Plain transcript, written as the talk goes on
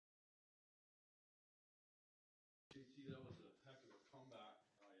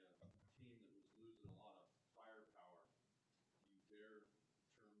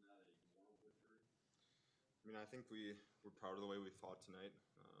mean, I think we're proud of the way we fought tonight,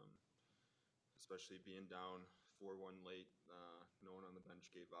 especially being down 4-1 late. No one on the bench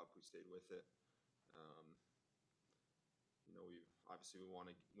gave up. We stayed with it. Um, we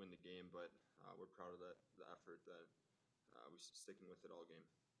want to win the game, but we're proud of the effort that we're sticking with it all game.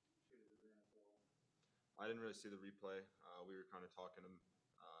 I didn't really see the replay. We were kind of talking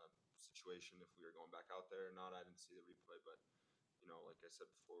situation if we were going back out there or not. I didn't see the replay, but like I said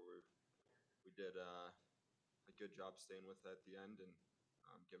before, we did a good job staying with it at the end and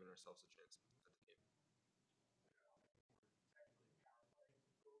giving ourselves a chance at the game.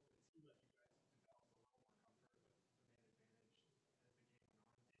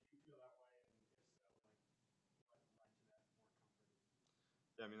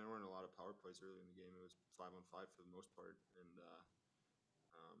 Yeah, I mean, there weren't a lot of power plays early in the game. It was 5-on-5 for the most part, and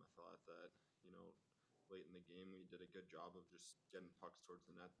I thought that late in the game we did a good job of just getting pucks towards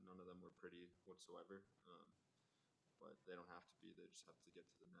the net. None of them were pretty whatsoever, but they don't have to be. They just have to get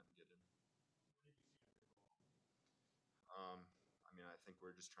to the net and get in. I mean, I think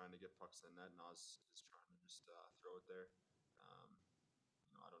we're just trying to get pucks in the net, and Oz is trying to just throw it there.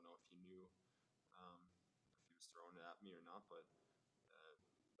 I don't know if he knew if he was throwing it at me or not, but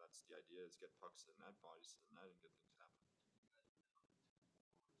that's the idea: is get pucks in the net, bodies to the net, and good things happen.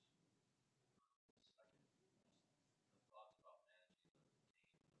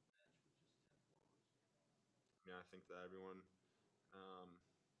 I mean, I think that everyone,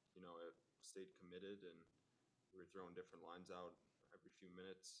 it stayed committed, and we were throwing different lines out every few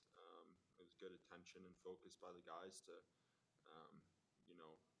minutes. It was good attention and focus by the guys to, um, you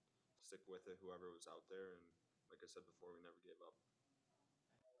know, stick with it, whoever was out there. And like I said before, we never gave up.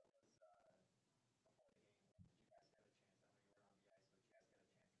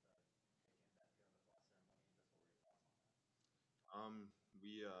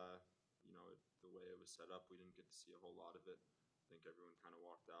 We, the way it was set up, we didn't get to see a whole lot of it. I think everyone kind of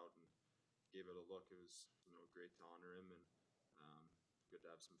walked out and gave it a look. It was, great to honor him and good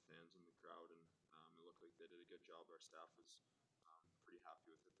to have some fans in the crowd. And it looked like they did a good job. Our staff was pretty happy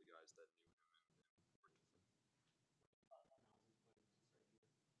with it. The guys that knew him and worked with him.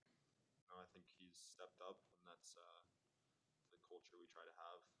 No, I think he's stepped up, and that's the culture we try to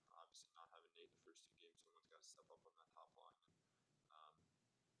have. Obviously, not having Nate the first two games, someone's got to step up on that top line um,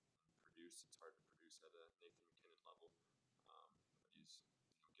 and produce. It's hard to produce at a Nathan McKinnon level, but he's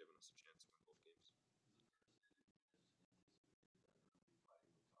given us a chance to win both games.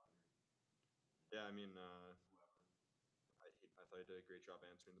 Yeah, I mean, I thought he did a great job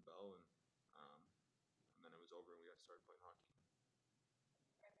answering the bell, and then it was over, and we got started playing hockey.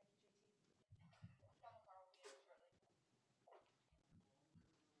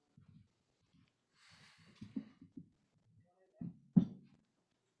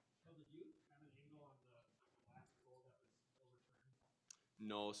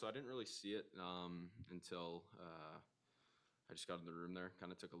 No, so I didn't really see it until I just got in the room there,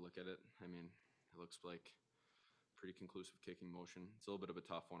 kind of took a look at it. I mean, it looks like pretty conclusive kicking motion. It's a little bit of a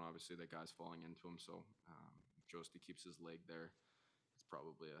tough one, obviously, that guy's falling into him. So if Josti keeps his leg there, it's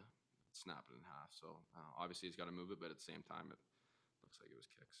probably a snap it in half. So obviously he's got to move it, but at the same time, it looks like it was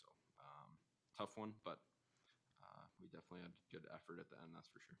kicked. So tough one, but we definitely had good effort at the end,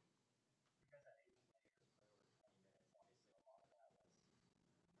 that's for sure.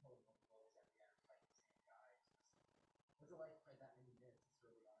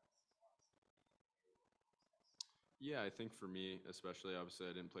 Yeah, I think for me, especially, obviously,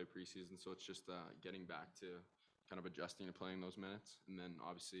 I didn't play preseason, so it's just getting back to kind of adjusting to playing those minutes, and then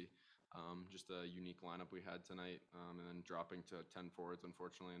obviously just a unique lineup we had tonight, and then dropping to 10 forwards,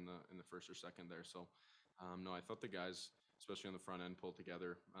 unfortunately, in the first or second there. So, no, I thought the guys, especially on the front end, pulled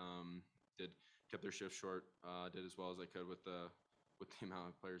together, did kept their shift short, did as well as I could with the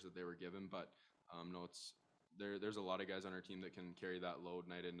amount of players that they were given, but no, there's a lot of guys on our team that can carry that load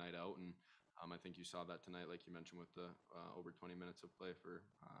night in, night out, and I think you saw that tonight, like you mentioned, with the over 20 minutes of play for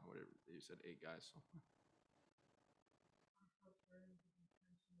whatever you said, 8 guys. So.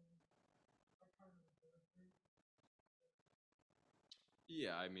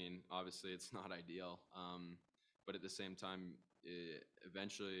 Yeah, I mean, obviously it's not ideal, but at the same time,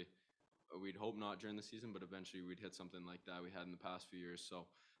 eventually, we'd hope not during the season, but eventually we'd hit something like that we had in the past few years. So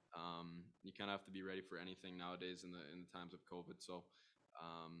you kind of have to be ready for anything nowadays in the times of COVID. So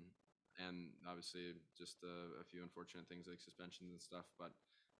and obviously just a few unfortunate things like suspensions and stuff. But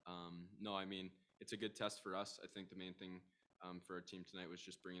no, I mean, it's a good test for us. I think the main thing for our team tonight was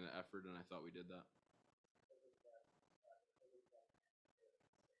just bringing the effort, and I thought we did that.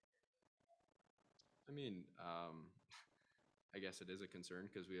 I mean, I guess it is a concern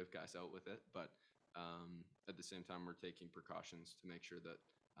because we have guys out with it, but at the same time, we're taking precautions to make sure that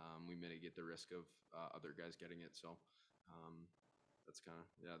we mitigate the risk of other guys getting it. So that's kind of,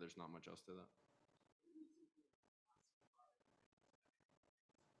 yeah, there's not much else to that.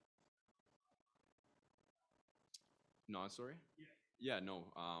 No, sorry? Yeah,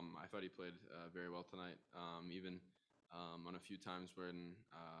 no. I thought he played very well tonight. Even on a few times when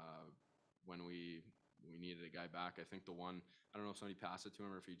we needed a guy back. I think the one, I don't know if somebody passed it to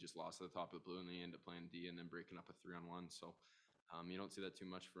him or if he just lost at the top of the blue and then he ended up playing D and then breaking up a 3-on-1. So you don't see that too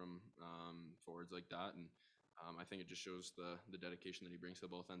much from forwards like that. And I think it just shows the dedication that he brings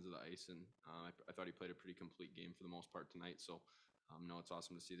to both ends of the ice. And I thought he played a pretty complete game for the most part tonight. So no, it's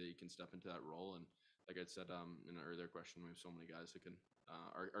awesome to see that he can step into that role. And like I said in an earlier question, we have so many guys who can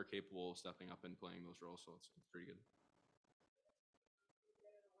are capable of stepping up and playing those roles. So it's pretty good.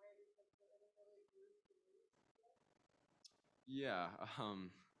 Yeah,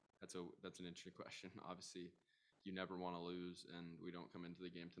 that's an interesting question. Obviously, you never want to lose, and we don't come into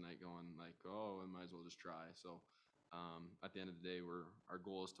the game tonight going like, "Oh, I might as well just try." So, at the end of the day, our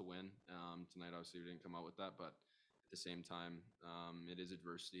goal is to win. Tonight, obviously, we didn't come out with that, but at the same time, it is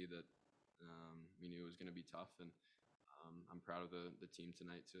adversity that we knew it was going to be tough, and I'm proud of the team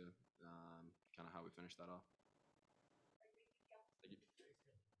tonight to kind of how we finished that off. Thank you.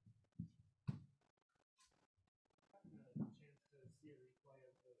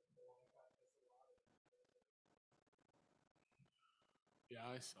 Yeah,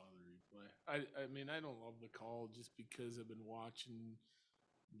 I saw the replay. I mean, I don't love the call just because I've been watching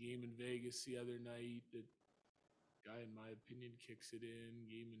game in Vegas the other night. That guy, in my opinion, kicks it in.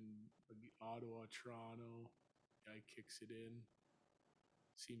 Game in Ottawa, Toronto, guy kicks it in.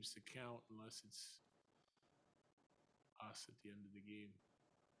 Seems to count unless it's us at the end of the game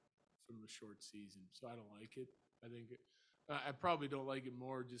from a short season. So I don't like it. I think I probably don't like it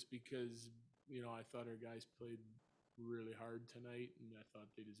more just because I thought our guys played really hard tonight, and I thought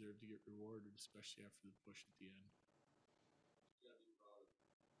they deserved to get rewarded, especially after the push at the end.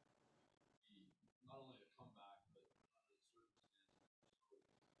 Not only a comeback, but under the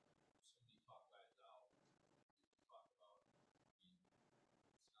circumstances, so many top guys out. You talk about, it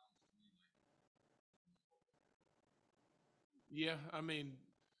sounds to me like. Yeah, I mean,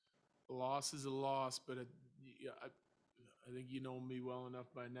 a loss is a loss, but yeah, I think you know me well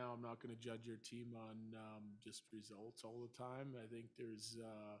enough by now. I'm not going to judge your team on just results all the time. I think there's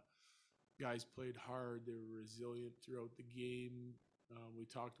guys played hard. They were resilient throughout the game. We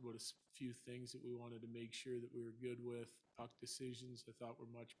talked about a few things that we wanted to make sure that we were good with. Puck decisions, I thought, were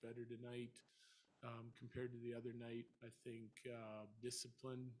much better tonight compared to the other night. I think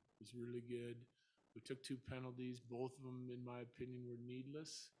discipline was really good. We took 2 penalties. Both of them, in my opinion, were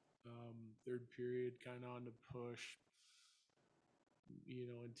needless. Third period, kind of on the push.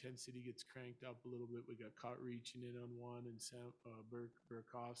 Intensity gets cranked up a little bit. We got caught reaching in on one, and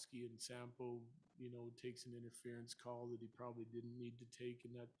Burakovsky and Sampo, takes an interference call that he probably didn't need to take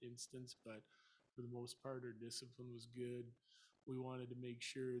in that instance. But for the most part, our discipline was good. We wanted to make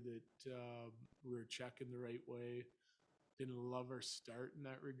sure that we were checking the right way. Didn't love our start in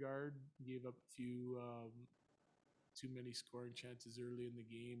that regard. Gave up a few too many scoring chances early in the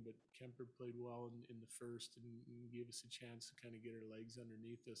game, but Compher played well in the first and gave us a chance to kind of get our legs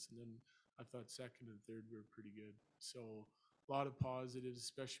underneath us. And then I thought second and third were pretty good. So a lot of positives,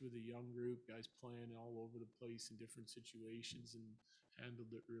 especially with a young group, guys playing all over the place in different situations and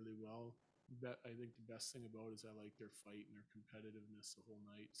handled it really well. I think the best thing about it is I like their fight and their competitiveness the whole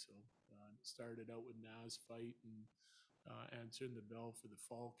night. So started out with Naz fight and answering the bell for the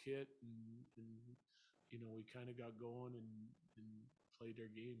fall kit, and we kind of got going and played our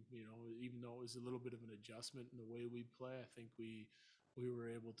game. Even though it was a little bit of an adjustment in the way we play, I think we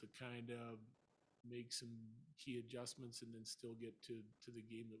were able to kind of make some key adjustments and then still get to the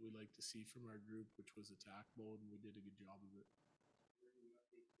game that we like to see from our group, which was attack mode, and we did a good job of it.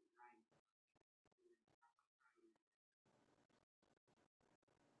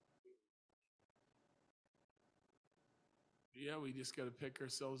 Yeah, we just got to pick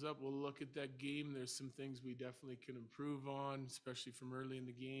ourselves up. We'll look at that game. There's some things we definitely can improve on, especially from early in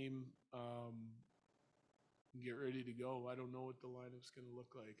the game. Get ready to go. I don't know what the lineup's going to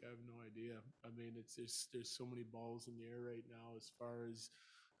look like. I have no idea. I mean, there's so many balls in the air right now as far as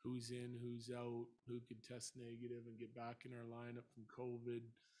who's in, who's out, who could test negative and get back in our lineup from COVID.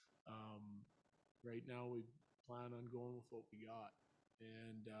 Right now, we plan on going with what we got.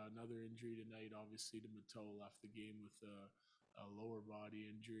 And another injury tonight, obviously, to Mateau left the game with a lower body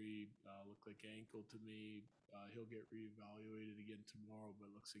injury. Looked like ankle to me. He'll get reevaluated again tomorrow,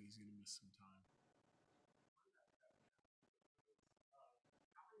 but looks like he's going to miss some time.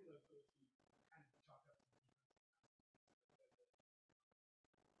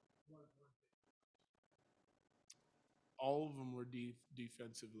 all of them were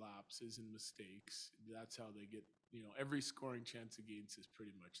defensive lapses and mistakes. That's how they get, every scoring chance against is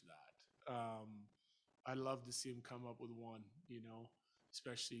pretty much that. I'd love to see him come up with one,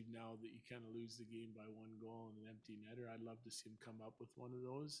 especially now that you kind of lose the game by one goal and an empty netter. I'd love to see him come up with one of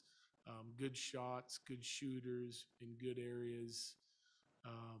those. Good shots, good shooters in good areas.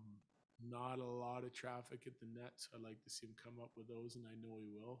 Not a lot of traffic at the net, so I'd like to see him come up with those, and I know he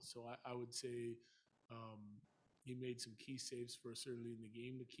will. So I would say he made some key saves for us early in the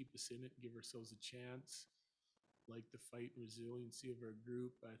game to keep us in it and give ourselves a chance. Like the fight and resiliency of our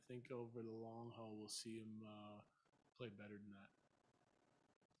group. I think over the long haul, we'll see him play better than that.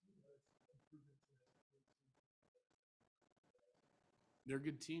 They're a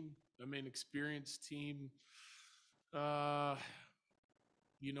good team. I mean, experienced team.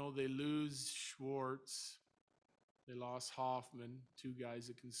 They lose Schwartz. They lost Hoffman, two guys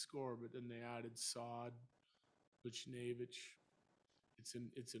that can score, but then they added Saad, Buchnevich.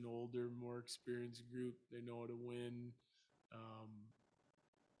 It's an older, more experienced group. They know how to win.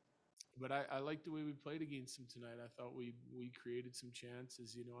 But I like the way we played against them tonight. I thought we created some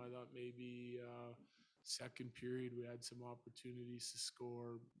chances. I thought maybe second period we had some opportunities to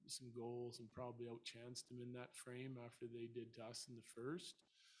score some goals and probably outchanced them in that frame after they did to us in the first.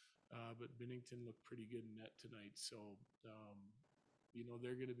 But Bennington looked pretty good in net tonight. So,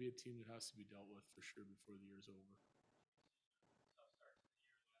 they're going to be a team that has to be dealt with for sure before the year's over.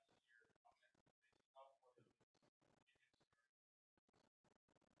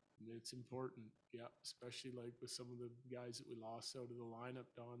 It's important, yeah, especially like with some of the guys that we lost out of the lineup,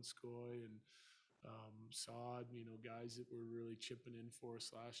 Donskoy and Saad, guys that were really chipping in for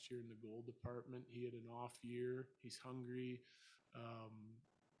us last year in the goal department. He had an off year. He's hungry.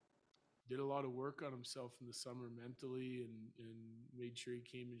 Did a lot of work on himself in the summer mentally and made sure he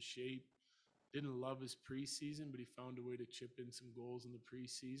came in shape. Didn't love his preseason, but he found a way to chip in some goals in the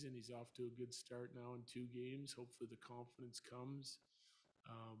preseason. He's off to a good start now in 2 games. Hopefully the confidence comes.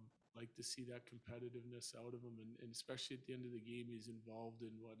 Like to see that competitiveness out of him, and especially at the end of the game, he's involved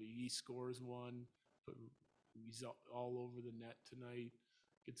in he scores one, but he's all over the net tonight.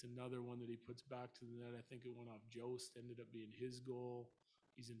 Gets another one that he puts back to the net. I think it went off Jost, ended up being his goal.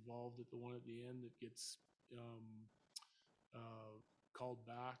 He's involved at the one at the end that gets called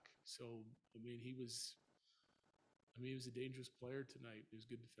back. So he was a dangerous player tonight. He was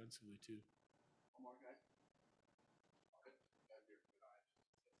good defensively too. One more guy.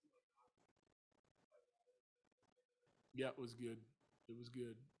 Yeah, it was good. It was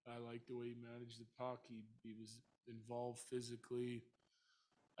good. I liked the way he managed the puck. He was involved physically.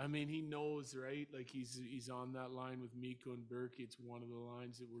 He knows, right? Like he's on that line with Mikko and Berkey. It's one of the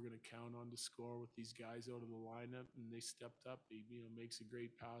lines that we're going to count on to score with these guys out of the lineup, and they stepped up. He makes a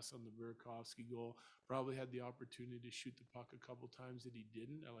great pass on the Burakovsky goal. Probably had the opportunity to shoot the puck a couple times that he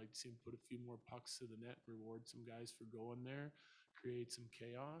didn't. I like to see him put a few more pucks to the net, reward some guys for going there, create some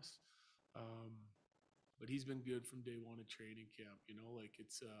chaos. But he's been good from day one of training camp.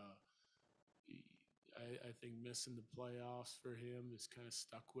 I think missing the playoffs for him has kind of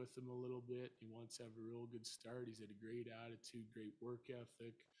stuck with him a little bit. He wants to have a real good start. He's had a great attitude, great work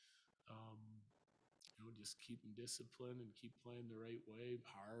ethic. Just keep him disciplined and keep playing the right way,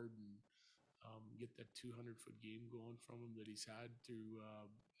 hard, and get that 200-foot game going from him that he's had through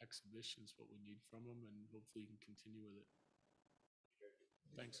exhibitions. What we need from him, and hopefully he can continue with it.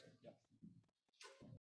 Thanks. Yeah.